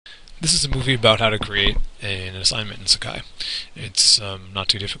This is a movie about how to create an assignment in Sakai. It's not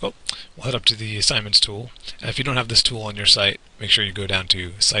too difficult. We'll head up to the Assignments tool. And if you don't have this tool on your site, make sure you go down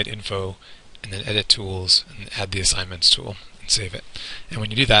to Site Info and then Edit Tools and add the Assignments tool and save it. And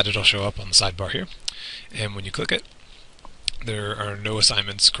when you do that, it'll show up on the sidebar here. And when you click it, there are no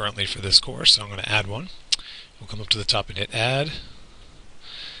assignments currently for this course, so I'm going to add one. We'll come up to the top and hit Add.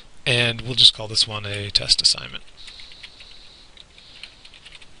 And we'll just call this one a test assignment.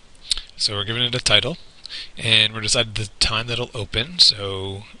 So we're giving it a title, and we're decided the time that it'll open,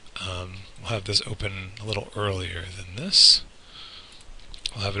 so we'll have this open a little earlier than this.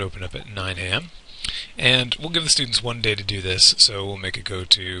 We'll have it open up at 9 a.m. And we'll give the students one day to do this, so we'll make it go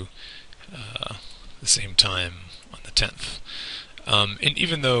to the same time on the 10th. And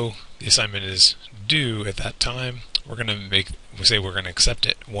even though the assignment is due at that time, we're going to accept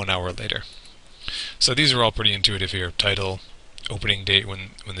it 1 hour later. So these are all pretty intuitive here. Title, opening date when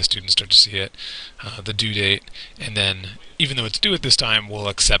the students start to see it, the due date, and then even though it's due at this time, we'll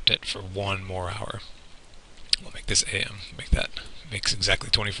accept it for 1 more hour. We'll make this AM, makes exactly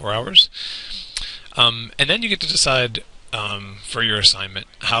 24 hours. And then you get to decide for your assignment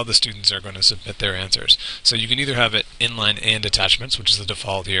how the students are going to submit their answers. So you can either have it inline and attachments, which is the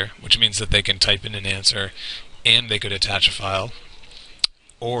default here, which means that they can type in an answer and they could attach a file.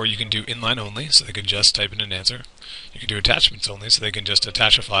 Or you can do inline only, so they can just type in an answer. You can do attachments only, so they can just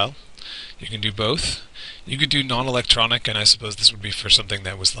attach a file. You can do both. You could do non-electronic, and I suppose this would be for something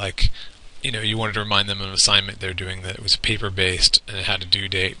that was like, you wanted to remind them of an assignment they're doing that was paper-based and it had a due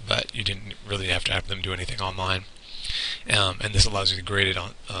date, but you didn't really have to have them do anything online. And this allows you to grade it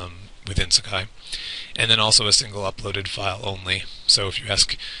on within Sakai. And then also a single uploaded file only. So if you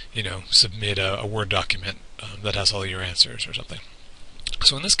ask, submit a Word document that has all your answers or something.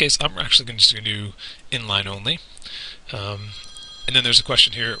 So in this case, I'm actually just going to do inline only. And then there's a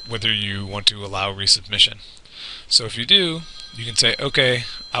question here whether you want to allow resubmission. So if you do, you can say, okay,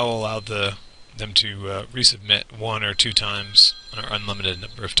 I will allow them to resubmit 1 or 2 times, or unlimited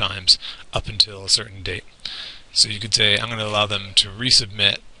number of times, up until a certain date. So you could say, I'm going to allow them to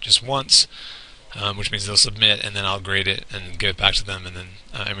resubmit just once, which means they'll submit, and then I'll grade it and give it back to them, and then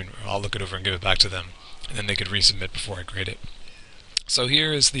I'll look it over and give it back to them, and then they could resubmit before I grade it. So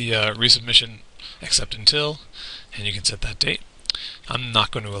here is the resubmission except until, and you can set that date. I'm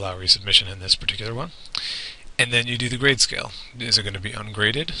not going to allow resubmission in this particular one. And then you do the grade scale. Is it going to be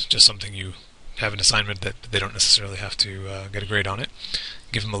ungraded? Just something you have an assignment that they don't necessarily have to get a grade on it.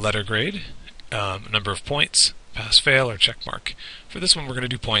 Give them a letter grade, number of points, pass, fail, or check mark. For this one, we're going to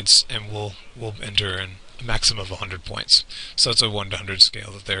do points, and we'll enter in a maximum of 100 points. So it's a 1 to 100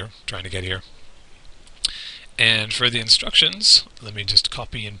 scale that they're trying to get here. And for the instructions, let me just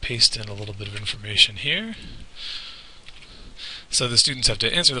copy and paste in a little bit of information here. So the students have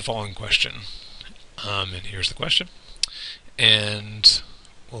to answer the following question. And here's the question. And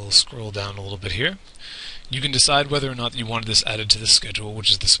we'll scroll down a little bit here. You can decide whether or not you wanted this added to the schedule, which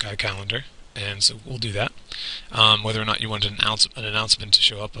is the Sakai calendar. And so we'll do that. Whether or not you want an announcement to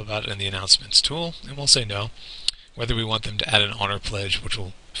show up about it in the announcements tool, and we'll say no. Whether we want them to add an honor pledge, which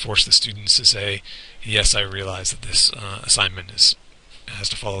will force the students to say, yes, I realize that this assignment has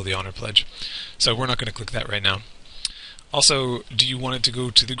to follow the honor pledge. So we're not going to click that right now. Also, do you want it to go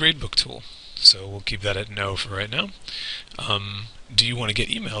to the gradebook tool? So we'll keep that at no for right now. Do you want to get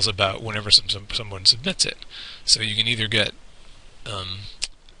emails about whenever someone submits it? So you can either get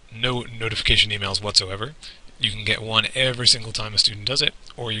no notification emails whatsoever. You can get one every single time a student does it,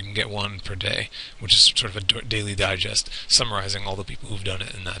 or you can get one per day, which is sort of a daily digest summarizing all the people who've done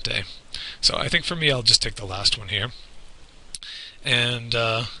it in that day. So I think for me, I'll just take the last one here. And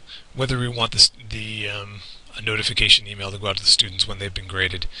whether we want a notification email to go out to the students when they've been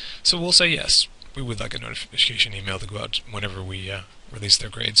graded. So we'll say yes, we would like a notification email to go out whenever we release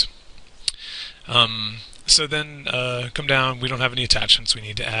their grades. So then come down, we don't have any attachments we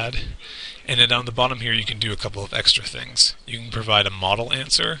need to add. And then down the bottom here you can do a couple of extra things. You can provide a model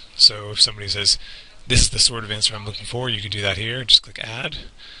answer. So if somebody says, this is the sort of answer I'm looking for, you can do that here. Just click Add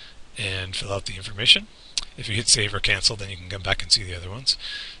and fill out the information. If you hit Save or Cancel, then you can come back and see the other ones.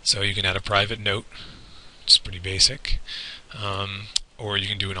 So you can add a private note, which is pretty basic. Or you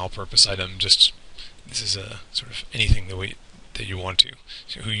can do an all-purpose item. Just this is a sort of anything the way that you want to.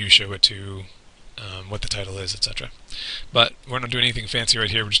 So who you show it to, what the title is, etc. But we're not doing anything fancy right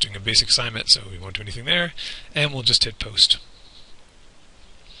here. We're just doing a basic assignment, so we won't do anything there. And we'll just hit Post.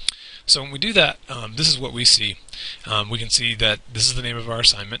 So when we do that, this is what we see. We can see that this is the name of our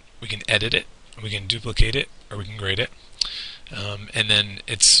assignment. We can edit it, we can duplicate it, or we can grade it. And then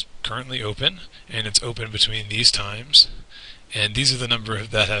it's currently open, and it's open between these times And these are the number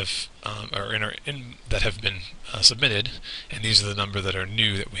that have that have been submitted, and these are the number that are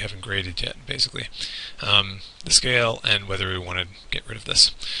new that we haven't graded yet, basically. The scale and whether we want to get rid of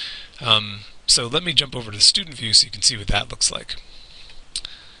this. So let me jump over to the student view so you can see what that looks like.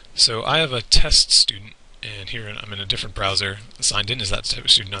 So I have a test student, and here I'm in a different browser, signed in as that type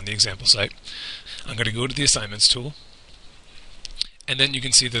of student on the example site. I'm going to go to the assignments tool, and then you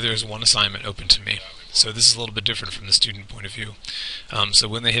can see that there's one assignment open to me. So this is a little bit different from the student point of view. So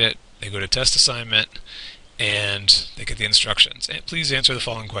when they hit it, they go to test assignment, and they get the instructions. And please answer the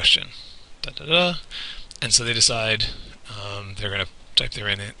following question. Da, da, da. And so they decide they're going to type their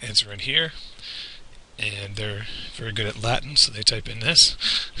answer in here. And they're very good at Latin, so they type in this.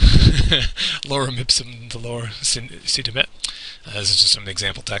 Lorem ipsum dolor sit mit. This is just some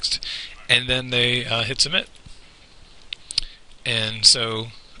example text. And then they hit submit. And so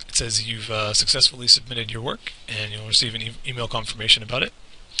it says you've successfully submitted your work, and you'll receive an email confirmation about it.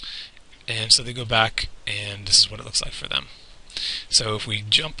 And so they go back, and this is what it looks like for them. So if we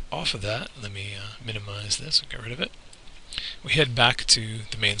jump off of that, let me minimize this and get rid of it. We head back to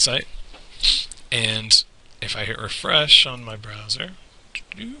the main site, and if I hit refresh on my browser,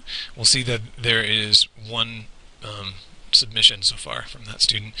 we'll see that there is one submission so far from that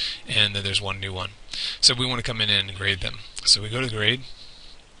student, and then there's one new one. So we want to come in and grade them. So we go to grade,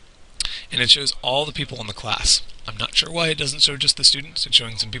 and it shows all the people in the class. I'm not sure why it doesn't show just the students. It's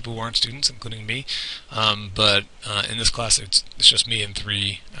showing some people who aren't students, including me. But in this class, it's just me and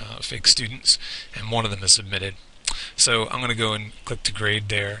 3 fake students, and one of them is submitted. So I'm going to go and click to grade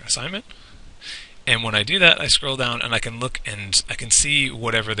their assignment. And when I do that, I scroll down and I can look and I can see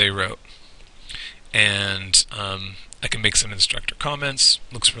whatever they wrote. And I can make some instructor comments.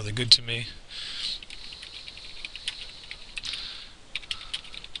 Looks really good to me.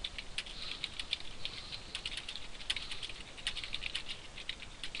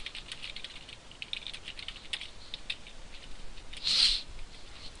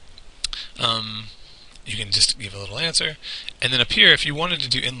 You can just give a little answer. And then up here, if you wanted to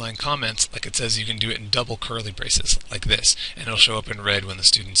do inline comments, like it says, you can do it in double curly braces, like this, and it'll show up in red when the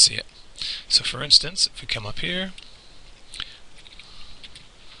students see it. So for instance, if we come up here,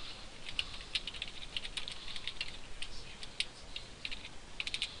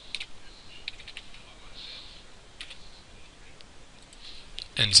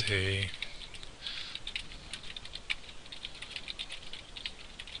 and say,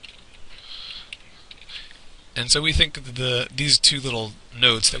 and so we think that these 2 little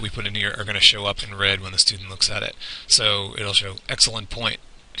notes that we put in here are going to show up in red when the student looks at it. So it'll show excellent point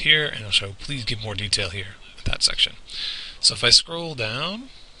here, and it'll show please give more detail here at that section. So if I scroll down,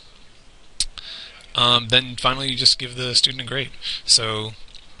 then finally you just give the student a grade. So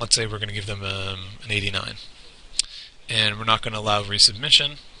let's say we're going to give them an 89. And we're not going to allow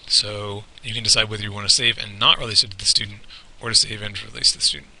resubmission, so you can decide whether you want to save and not release it to the student, or to save and release to the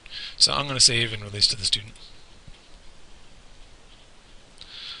student. So I'm going to save and release to the student.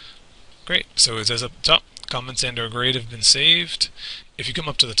 Great, so it says up top, comments and or grade have been saved. If you come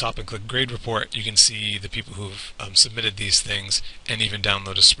up to the top and click grade report, you can see the people who've submitted these things, and even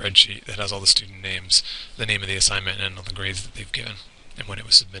download a spreadsheet that has all the student names, the name of the assignment, and all the grades that they've given, and when it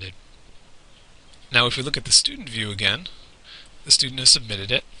was submitted. Now if we look at the student view again, the student has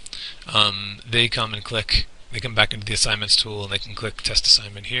submitted it. They come and click, they come back into the assignments tool, and they can click test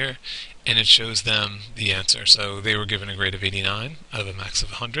assignment here, and it shows them the answer. So they were given a grade of 89 out of a max of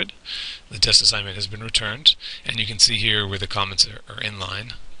 100. The test assignment has been returned, and you can see here where the comments are in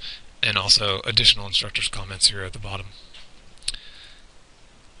line, and also additional instructors' comments here at the bottom.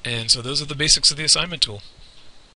 And so those are the basics of the assignment tool.